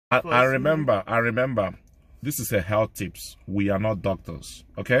I remember, this is a health tips. We are not doctors,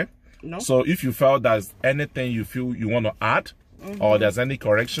 okay? No. So if you felt there's anything you feel you want to add, or there's any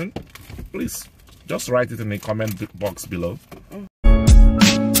correction, please just write it in the comment box below.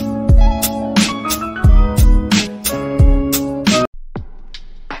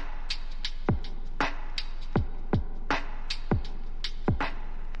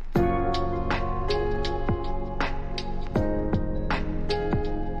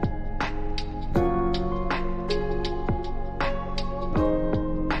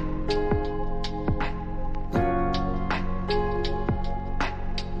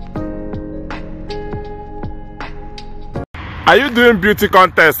 Are you doing beauty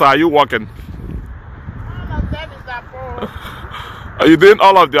contests or are you working? All of them is above. Are you doing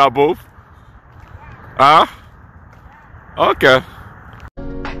all of the above? Huh? Okay.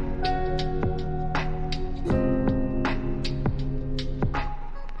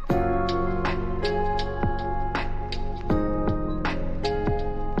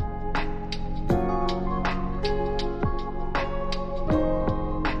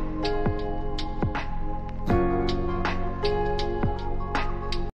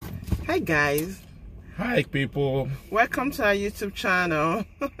 Hi guys. Hi people. Welcome to our YouTube channel.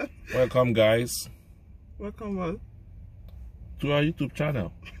 Welcome guys. Welcome what? To our YouTube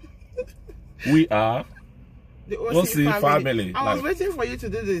channel. We are The A1C family. I was waiting for you to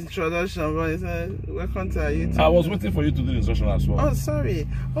do the introduction, but it's welcome to our YouTube. I was waiting for you to do the introduction as well. Oh, sorry.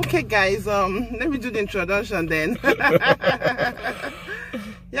 Okay guys, let me do the introduction then.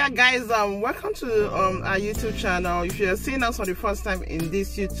 Yeah guys, welcome to our YouTube channel. If you're seeing us for the first time in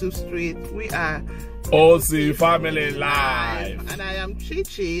this YouTube street, we are A1C Family Live. And I am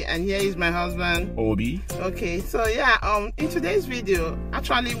Chichi, and here is my husband Obi. Okay, so yeah, in today's video,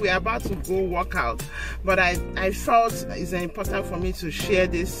 actually we're about to go work out, but I felt it's important for me to share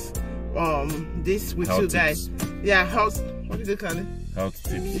this this with Health you guys. tips. Yeah, health, what do you call it? Health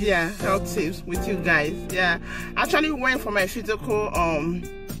tips. Yeah, health tips with you guys. Yeah, actually went for my physical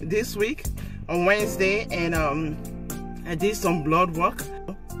this week on Wednesday, and I did some blood work.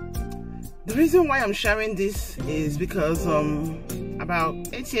 The reason why I'm sharing this is because about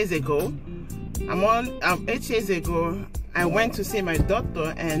 8 years ago, 8 years ago, I went to see my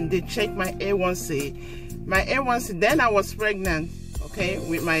doctor and they checked my A1C. My A1C, then I was pregnant, okay,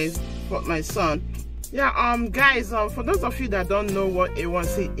 with my son. Yeah, guys, for those of you that don't know what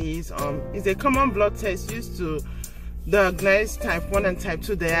A1C is, it's a common blood test used to diagnose type 1 and type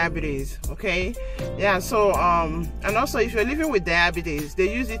 2 diabetes, okay? Yeah, so and also if you're living with diabetes,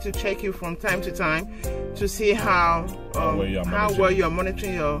 they use it to check you from time to time to see how well you're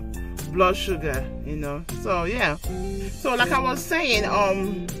monitoring your blood sugar, you know. So yeah, so like I was saying,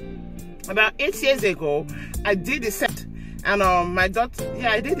 about 8 years ago I did the same, and my daughter,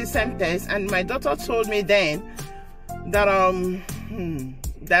 yeah, I did the same test, and my daughter told me then that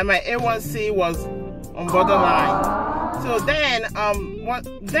that my A1C was on borderline. So then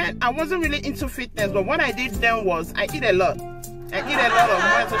then I wasn't really into fitness, but what I did then was I eat a lot. I eat a lot of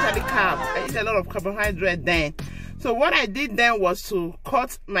especially carbs. I eat a lot of carbohydrate then. So what I did then was to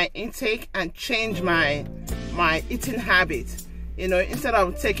cut my intake and change my eating habits. You know, instead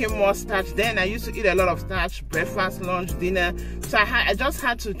of taking more starch, then I used to eat a lot of starch, breakfast, lunch, dinner. So I just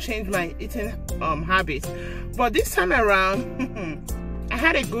had to change my eating habits. But this time around, I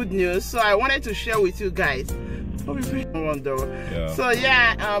had a good news, so I wanted to share with you guys. Yeah. So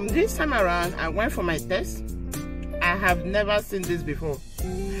yeah, this time around, I went for my test. I have never seen this before.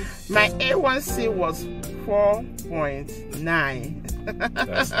 My A1C was 4.9.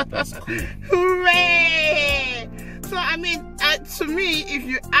 That's cool. Hooray! So I mean, to me, if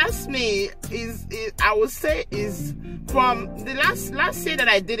you ask me, I would say is from the last year that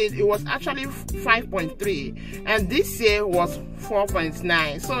I did it, it was actually 5.3, and this year was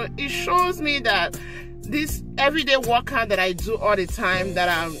 4.9. So it shows me that this everyday workout that I do all the time that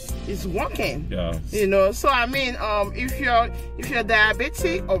is working. Yeah. You know, so I mean, if you're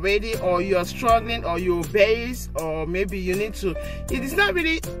diabetic already, or you're struggling, or you're obese, or maybe you need to, it is not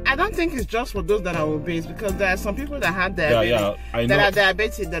really, I don't think it's just for those that are obese, because there are some people that have diabetes that are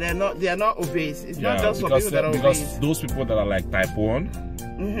diabetic that they are not obese. It's not just for people that are obese. Because those people that are like type 1,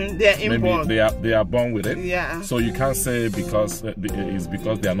 they are inborn. Maybe they are born with it. Yeah. So you can't say because it's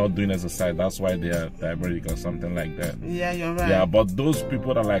because they are not doing exercise, that's why they are diabetic or something like that. Yeah, you're right. Yeah, but those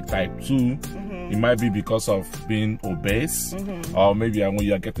people that are like type 2, it might be because of being obese, or maybe when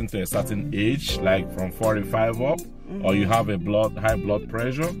you are getting to a certain age, like from 45 up, or you have a high blood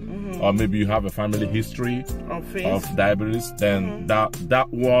pressure, or maybe you have a family history of diabetes, then that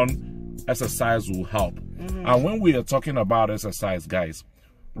one exercise will help. And when we are talking about exercise, guys,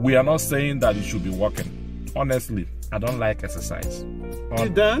 we are not saying that you should be walking. Honestly, I don't like exercise. You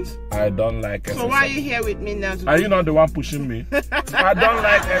don't? I don't like exercise. So why are you here with me now? Are you not the one pushing me? I don't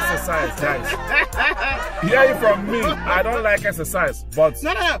like exercise, guys. Hear it from me. I don't like exercise. But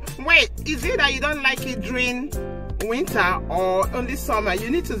no. Wait, is it that you don't like it during winter or only summer?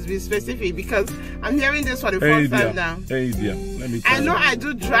 You need to be specific, because I'm hearing this for the first time now. Hey dear, let me tell you. I know I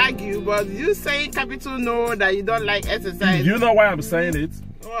do drag you, but you saying capital no that you don't like exercise. You know why I'm saying it?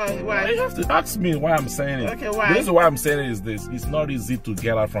 Why? You have to ask me why I'm saying it. Okay, why? The reason why I'm saying it is this: it's not easy to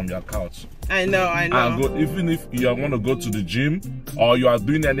get out from your couch. I know. And go, even if you are going to go to the gym or you are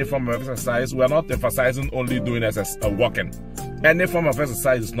doing any form of exercise, we are not emphasizing only doing walking. Any form of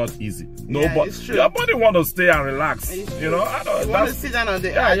exercise is not easy. No, yeah, but it's true. your body want to stay and relax. You know, you want to sit down on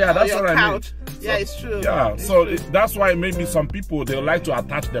the that's your what couch. I mean. Yeah, it's true. Yeah, that's why maybe some people, they like to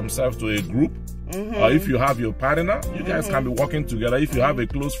attach themselves to a group. Or if you have your partner, you guys can be working together. If you have a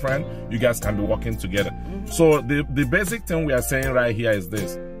close friend, you guys can be working together. So the basic thing we are saying right here is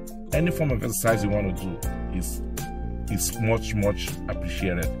this: any form of exercise you want to do is much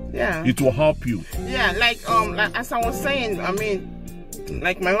appreciated. Yeah, it will help you. Yeah, like as I was saying, I mean,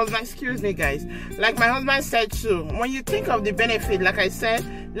 like my husband, excuse me guys, like my husband said too, when you think of the benefit, like I said,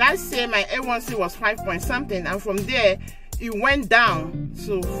 last year my A1C was 5 point something, and from there it went down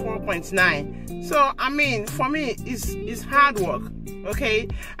to 4.9. So I mean, for me, it's hard work. Okay,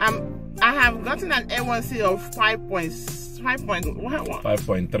 I have gotten an A1C of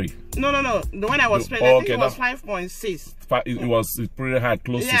 5.3. No. The one I was pregnant, I think it was 5.6. It was pretty high,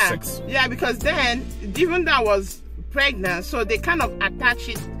 close to 6. Yeah, because then, even though I was pregnant, so they kind of attach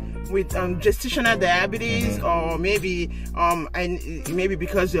it with gestational diabetes, or maybe maybe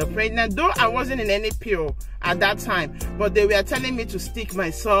because you're pregnant. Though I wasn't in any pill at that time, but they were telling me to stick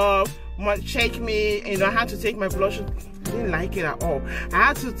myself, check me. You know, I had to take my blood sugar. I didn't like it at all. I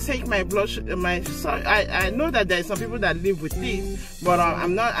had to take my blood sugar. I know that there are some people that live with this, but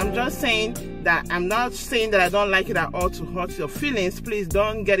I'm just saying that I'm not saying that I don't like it at all to hurt your feelings. Please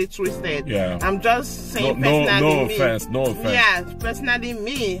don't get it twisted. Yeah. I'm just saying no personally offense. Yeah, personally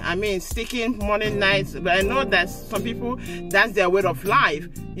me. I mean, sticking morning, nights. But I know that some people, that's their way of life.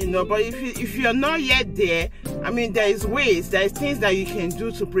 You know, but if you're not yet there, I mean, there is things that you can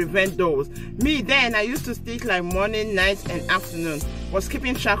do to prevent those. Me then, I used to stick like morning, night, and afternoon, was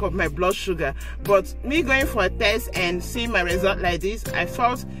keeping track of my blood sugar. But me going for a test and seeing my result like this, I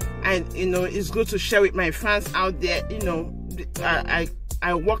felt, it's good to share with my fans out there. You know, I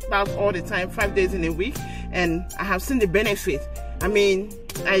worked out all the time, 5 days in a week, and I have seen the benefit. I mean,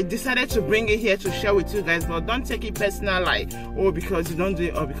 I decided to bring it here to share with you guys, but don't take it personal, like, oh, because you don't do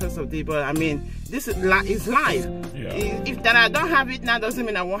it or because of the. But I mean, this is life. Yeah. If that I don't have it now doesn't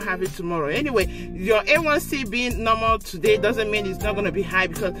mean I won't have it tomorrow. Anyway, your A1C being normal today doesn't mean it's not going to be high,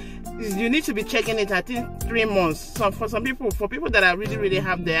 because you need to be checking it, I think, 3 months. So for people that are really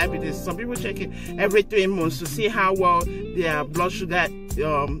have diabetes, some people check it every 3 months to see how well their blood sugar,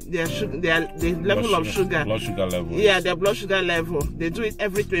 their level of sugar. Blood sugar level. Yeah, their blood sugar level. They do it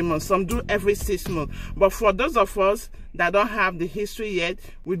every 3 months. Some do every 6 months. But for those of us that don't have the history yet,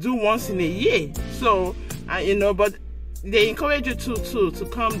 we do once in a year. So, but they encourage you to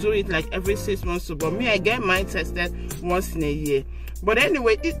come do it like every 6 months. So, but me, I get mine tested once in a year. But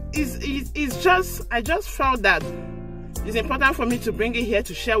anyway, I just felt that it's important for me to bring it here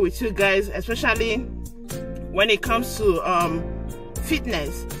to share with you guys, especially when it comes to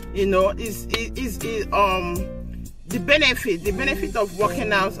fitness. You know, the benefit of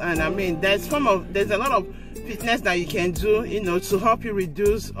working out. And I mean, there's a lot of fitness that you can do, you know, to help you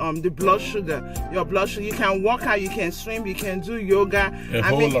reduce the blood sugar. Your blood sugar. You can work out, you can swim, you can do yoga. A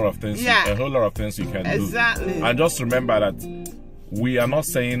whole lot of things. Yeah, a whole lot of things you can do. Exactly. And just remember that we are not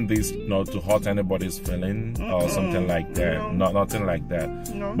saying this to hurt anybody's feeling or something like that. No. Nothing like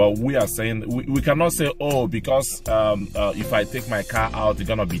that. No. But we are saying we cannot say, oh, because if I take my car out, it's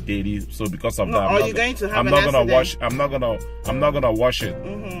gonna be dirty. So because of that, I'm not gonna wash it.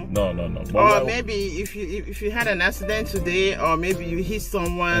 No. Or maybe if you had an accident today, or maybe you hit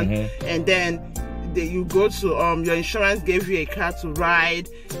someone, and then you go to your insurance gave you a car to ride,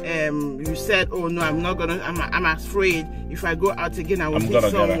 you said, oh no, I'm afraid if I go out again I will hit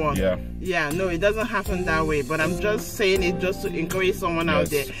someone. No, it doesn't happen that way. But I'm just saying it just to encourage someone out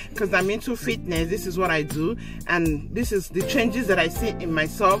there, because I'm into fitness. This is what I do, and this is the changes that I see in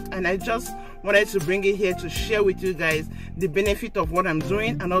myself, and I just wanted to bring it here to share with you guys the benefit of what I'm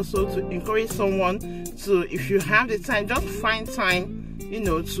doing, and also to encourage someone to, if you have the time, just find time, you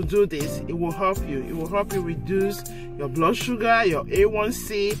know, to do this. It will help you. It will help you reduce your blood sugar, your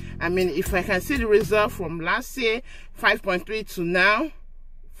A1C. I mean, if I can see the result from last year, 5.3 to now,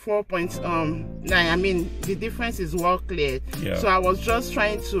 4.9. I mean, the difference is well clear. Yeah. So I was just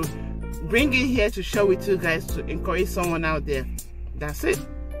trying to bring it here to share with you guys, to encourage someone out there. That's it.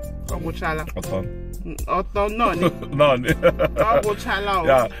 Yeah,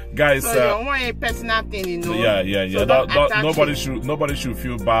 guys. So you want a personal thing, you know. Yeah. So nobody should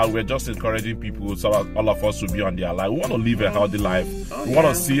feel bad. We're just encouraging people, so all of us will be on their life. We want to live a healthy life. We want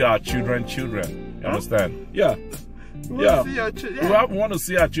to see our children. You understand? Yeah. We want to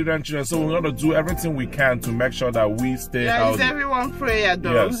see our children. So we want to do everything we can to make sure that we stay healthy. It's everyone prayer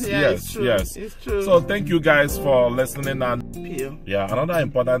though. Yes. It's true. So thank you guys for listening. And yeah, another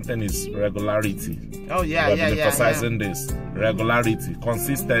important thing is regularity. Oh yeah, We've been emphasizing this. Regularity,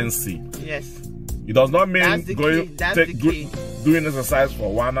 consistency. Yes. It does not mean doing exercise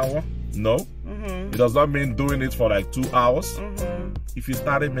for 1 hour. No. It does not mean doing it for like 2 hours. If it's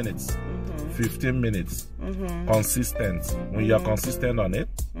 30 minutes, 15 minutes, consistent. When you are consistent on it,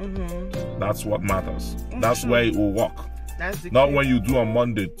 that's what matters. That's where it will work. Not when you do on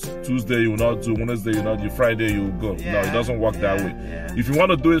Monday, Tuesday you will not do, Wednesday you will not do, Friday you will go. No, it doesn't work that way. If you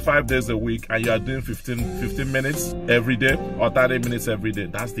want to do it 5 days a week and you are doing 15 minutes every day or 30 minutes every day,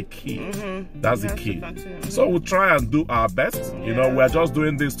 that's the key. That's the key. So we'll try and do our best. You know, we're just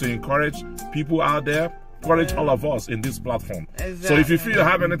doing this to encourage people out there, encourage all of us in this platform. So if you feel you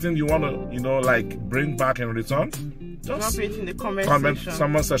have anything you want to, you know, like bring back in return, just drop it in the comment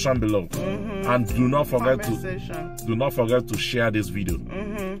section below. And do not forget to share this video.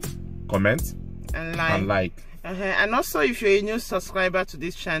 Comment and like. And also, if you're a new subscriber to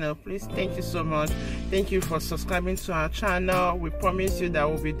this channel, please, thank you so much. Thank you for subscribing to our channel. We promise you that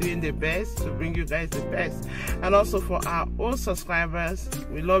we'll be doing the best to bring you guys the best. And also for our old subscribers,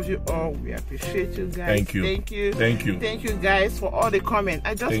 we love you all. We appreciate you guys. Thank you Guys, for all the comments.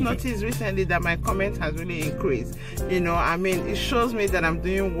 I just noticed recently that my comment has really increased. You know, I mean, it shows me that I'm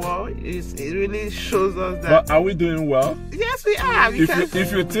doing well. It really shows us that. But are we doing well? Yes, we are.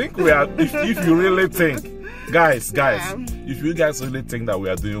 If you think we are, if you really think, guys, if you guys really think that we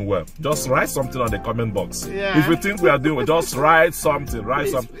are doing well, just write something on the comment box. If you think we are doing well, just write something.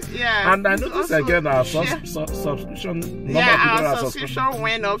 And I noticed again our subscription our subscription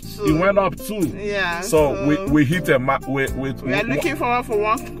went up too. It went up too. So we hit a mark. We are looking forward for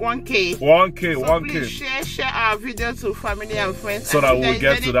 1K. 1K. Please share our video to family and friends, so that we'll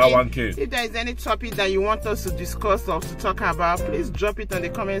get to that 1K. If there is any topic that you want us to discuss or to talk about, please drop it on the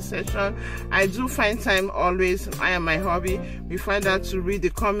comment section. I do find time always. I am my hobby. We find out to read the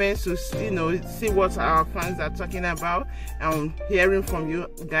comments, to see what our fans are talking about, and hearing from you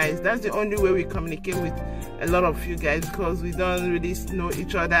guys. That's the only way we communicate with a lot of you guys, because we don't really know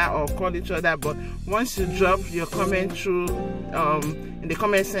each other or call each other. But once you drop your comment through in the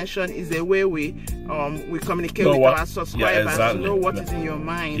comment section, is a way we communicate with our subscribers to know what is in your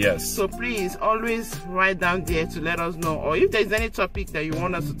mind. So please always write down there to let us know, or if there's any topic that you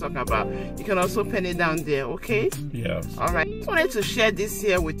want us to talk about, you can also pen it down there. Okay. All right. Just wanted to share this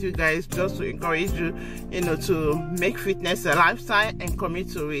here with you guys, just to encourage you, to make fitness a lifestyle and commit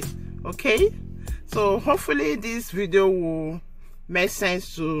to it. Okay. So hopefully this video will make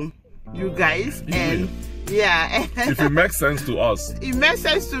sense to you guys, and if it makes sense to us, it makes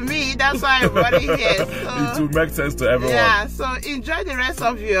sense to me. That's why I brought it here. So, it will make sense to everyone. So enjoy the rest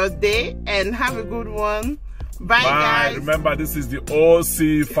of your day and have a good one. Bye guys. Remember, this is the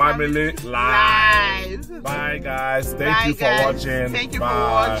OC Family Live. Bye guys. Thank you for watching. Thank you for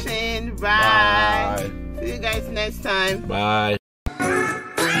watching. Bye. See you guys next time. Bye.